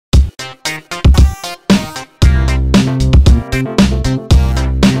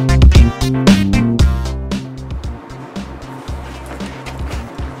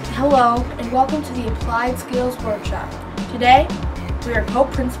welcome to the Applied Skills Workshop. Today, we are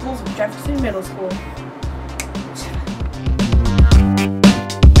co-principals of Jefferson Middle School.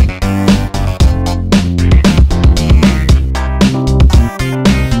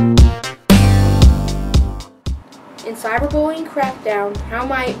 In cyberbullying crackdown, how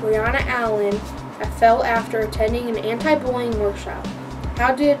might Brianna Allen have felt after attending an anti-bullying workshop?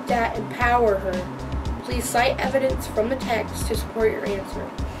 How did that empower her? Please cite evidence from the text to support your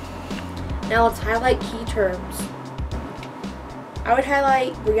answer. Now let's highlight key terms. I would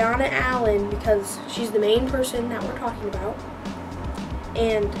highlight Brianna Allen because she's the main person that we're talking about,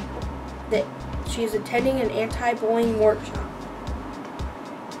 and that she's attending an anti-bullying workshop.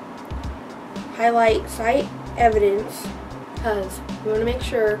 Highlight cite evidence because we want to make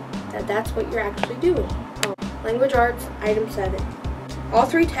sure that that's what you're actually doing. Language arts, item 7. All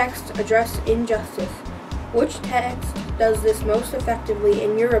three texts address injustice. Which text does this most effectively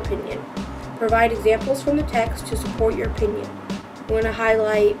in your opinion? Provide examples from the text to support your opinion. We want to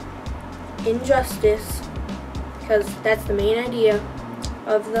highlight injustice because that's the main idea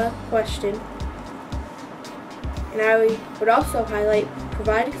of the question. And I would also highlight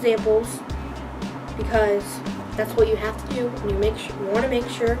provide examples because that's what you have to do, and you want to make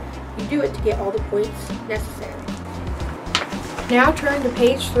sure you do it to get all the points necessary. Now turn to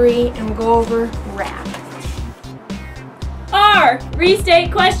page 3 and we'll go over rap. R.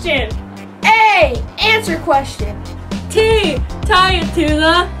 Restate question. A. Answer question. T. Tie it to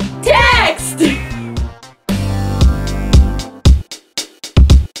the text.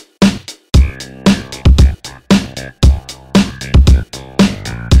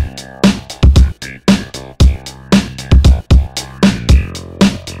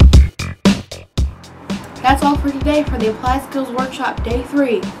 That's all for today for the Applied Skills Workshop Day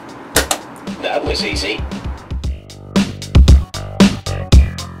 3. That was easy.